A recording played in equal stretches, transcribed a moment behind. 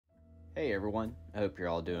Hey everyone, I hope you're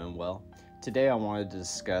all doing well. Today I wanted to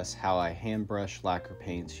discuss how I hand brush lacquer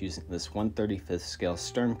paints using this 1/35th scale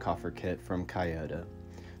Sturm Käfer kit from Kaiyodo.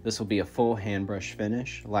 This will be a full hand brush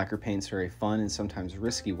finish. Lacquer paints are a fun and sometimes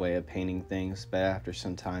risky way of painting things, but after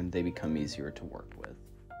some time they become easier to work with.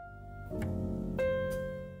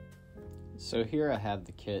 So here I have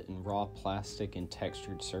the kit in raw plastic and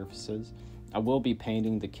textured surfaces. I will be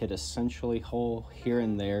painting the kit essentially whole. Here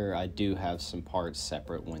and there I do have some parts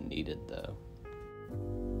separate when needed though.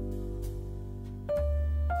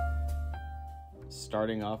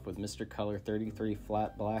 Starting off with Mr. Color 33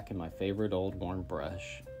 flat black and my favorite old worn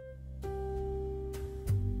brush.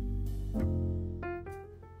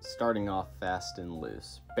 Starting off fast and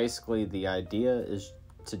loose. Basically the idea is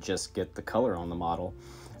to just get the color on the model.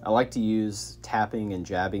 I like to use tapping and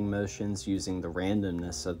jabbing motions using the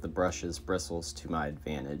randomness of the brush's bristles to my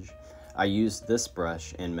advantage. I use this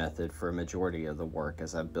brush and method for a majority of the work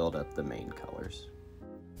as I build up the main colors.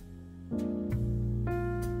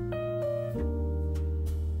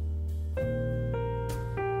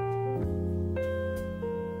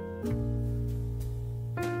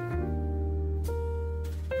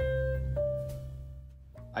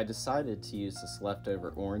 I decided to use this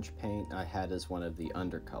leftover orange paint I had as one of the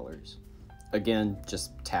undercolors. Again,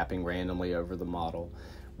 just tapping randomly over the model.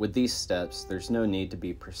 With these steps, there's no need to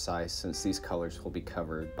be precise since these colors will be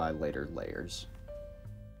covered by later layers.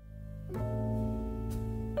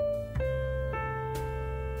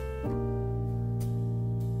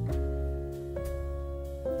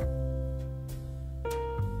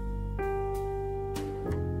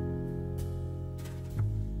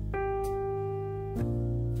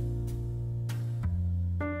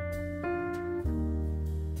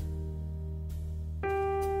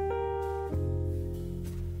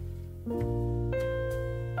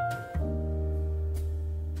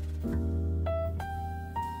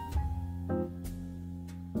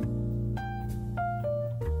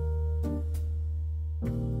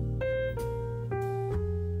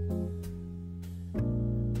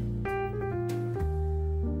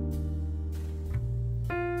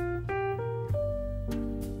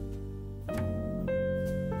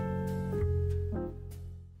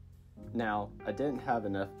 Now, I didn't have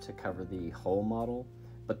enough to cover the whole model,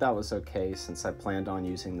 but that was okay since I planned on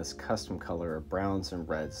using this custom color of browns and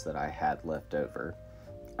reds that I had left over.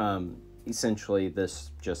 Essentially,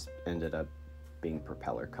 this just ended up being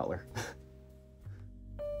propeller color.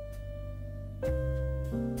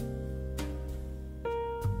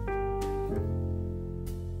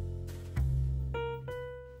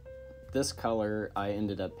 This color I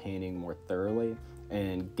ended up painting more thoroughly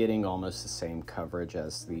and getting almost the same coverage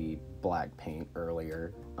as the black paint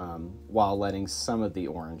earlier, while letting some of the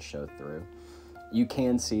orange show through. You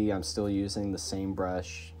can see I'm still using the same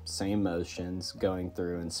brush, same motions, going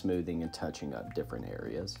through and smoothing and touching up different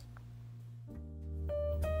areas.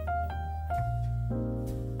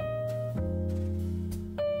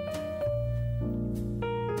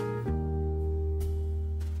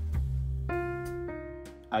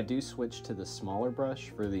 I do switch to the smaller brush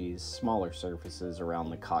for these smaller surfaces around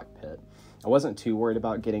the cockpit. I wasn't too worried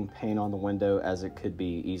about getting paint on the window as it could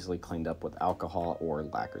be easily cleaned up with alcohol or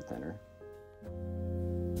lacquer thinner.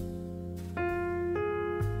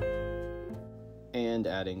 And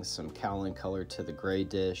adding some Cowlin color to the gray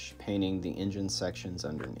dish, painting the engine sections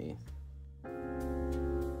underneath.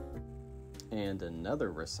 And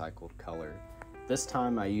another recycled color. This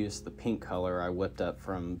time I used the pink color I whipped up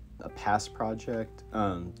from a past project.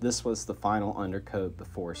 This was the final undercoat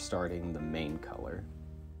before starting the main color.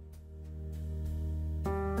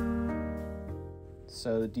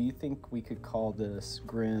 So do you think we could call this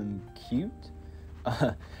Grim cute?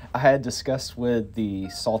 I had discussed with the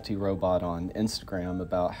Salty Robot on Instagram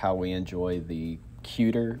about how we enjoy the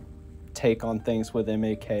cuter take on things with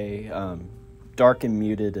MAK. Dark and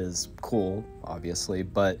muted is cool, obviously,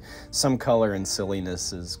 but some color and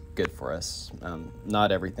silliness is good for us.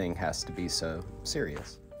 Not everything has to be so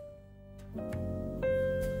serious.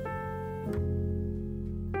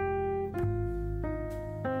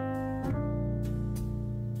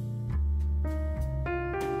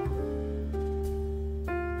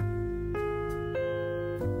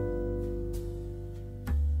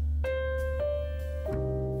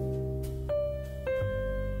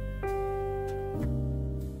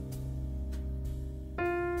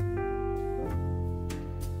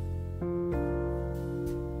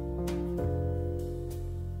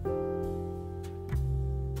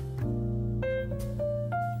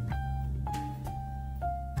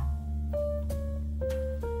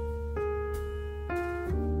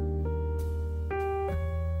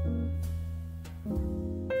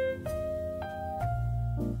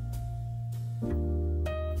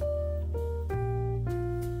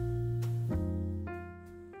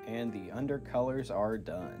 undercolors are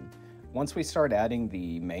done. Once we start adding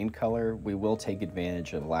the main color, we will take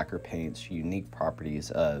advantage of lacquer paint's unique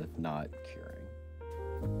properties of not curing.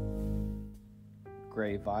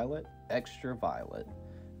 Gray violet, extra violet.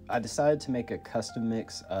 I decided to make a custom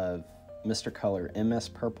mix of Mr. Color MS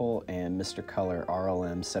Purple and Mr. Color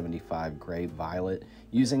RLM 75 Gray Violet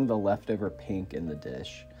using the leftover pink in the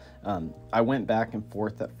dish. I went back and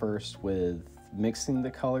forth at first with mixing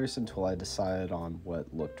the colors until I decided on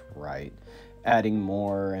what looked right, adding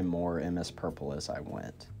more and more MS Purple as I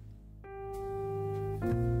went.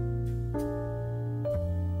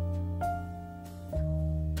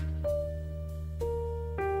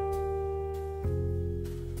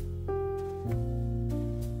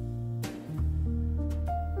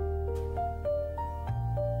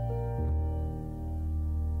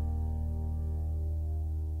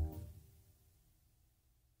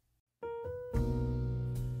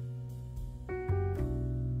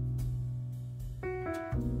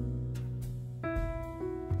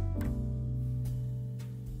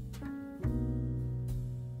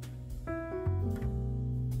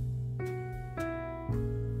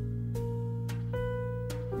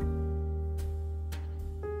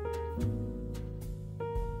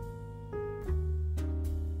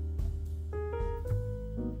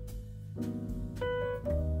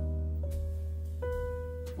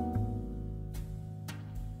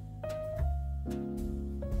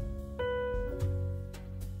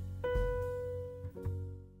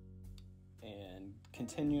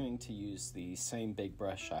 Continuing to use the same big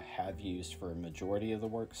brush I have used for a majority of the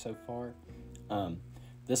work so far.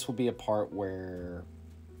 This will be a part where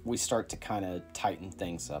we start to kind of tighten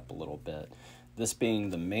things up a little bit. This being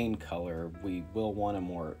the main color, we will want a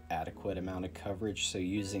more adequate amount of coverage, so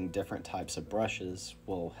using different types of brushes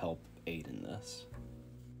will help aid in this.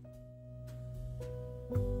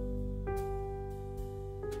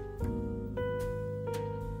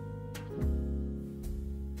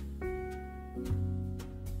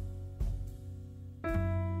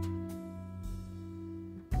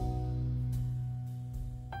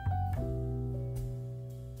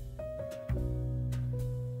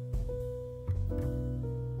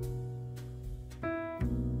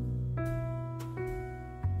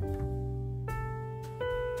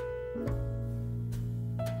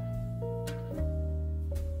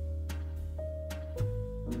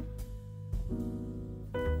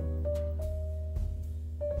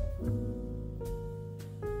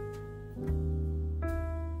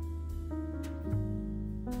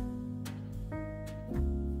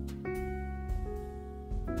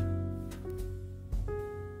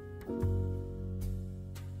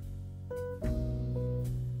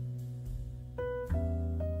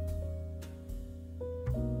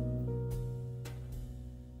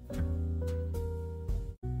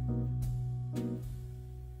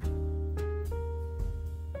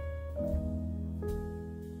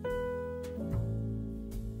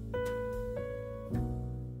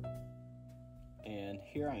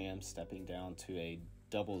 Here I am stepping down to a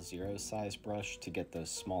 00 size brush to get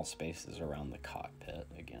those small spaces around the cockpit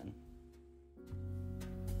again.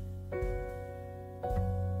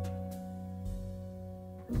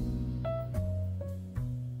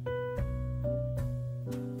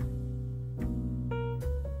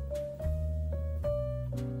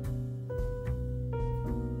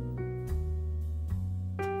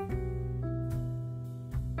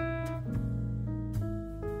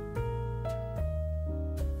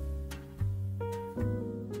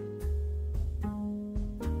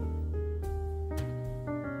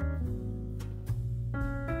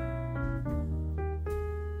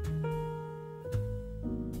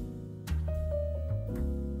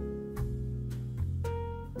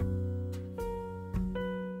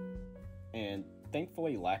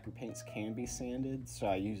 Thankfully, lacquer paints can be sanded, so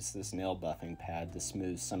I used this nail buffing pad to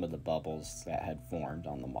smooth some of the bubbles that had formed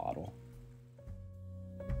on the model.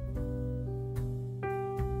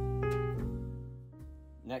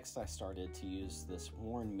 Next, I started to use this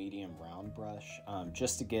worn medium round brush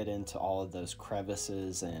just to get into all of those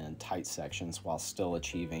crevices and tight sections while still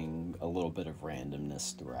achieving a little bit of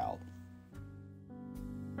randomness throughout.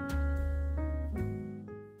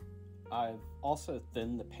 I've also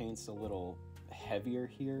thinned the paints a little heavier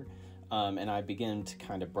here, and I begin to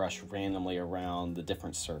kind of brush randomly around the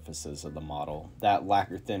different surfaces of the model. That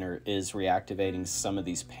lacquer thinner is reactivating some of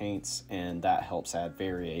these paints, and that helps add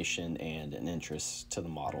variation and an interest to the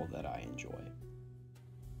model that I enjoy.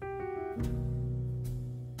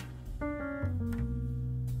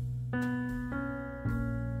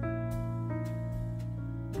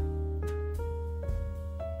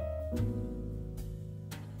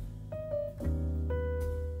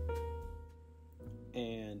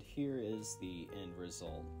 is the end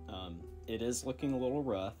result. It is looking a little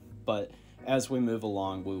rough, but as we move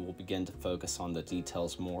along, we will begin to focus on the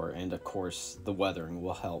details more, and of course, the weathering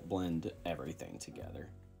will help blend everything together.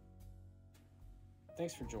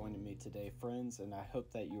 Thanks for joining me today, friends, and I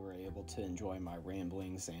hope that you were able to enjoy my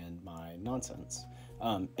ramblings and my nonsense.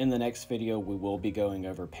 In the next video, we will be going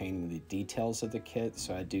over painting the details of the kit,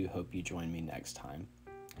 so I do hope you join me next time.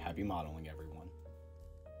 Happy modeling, everyone.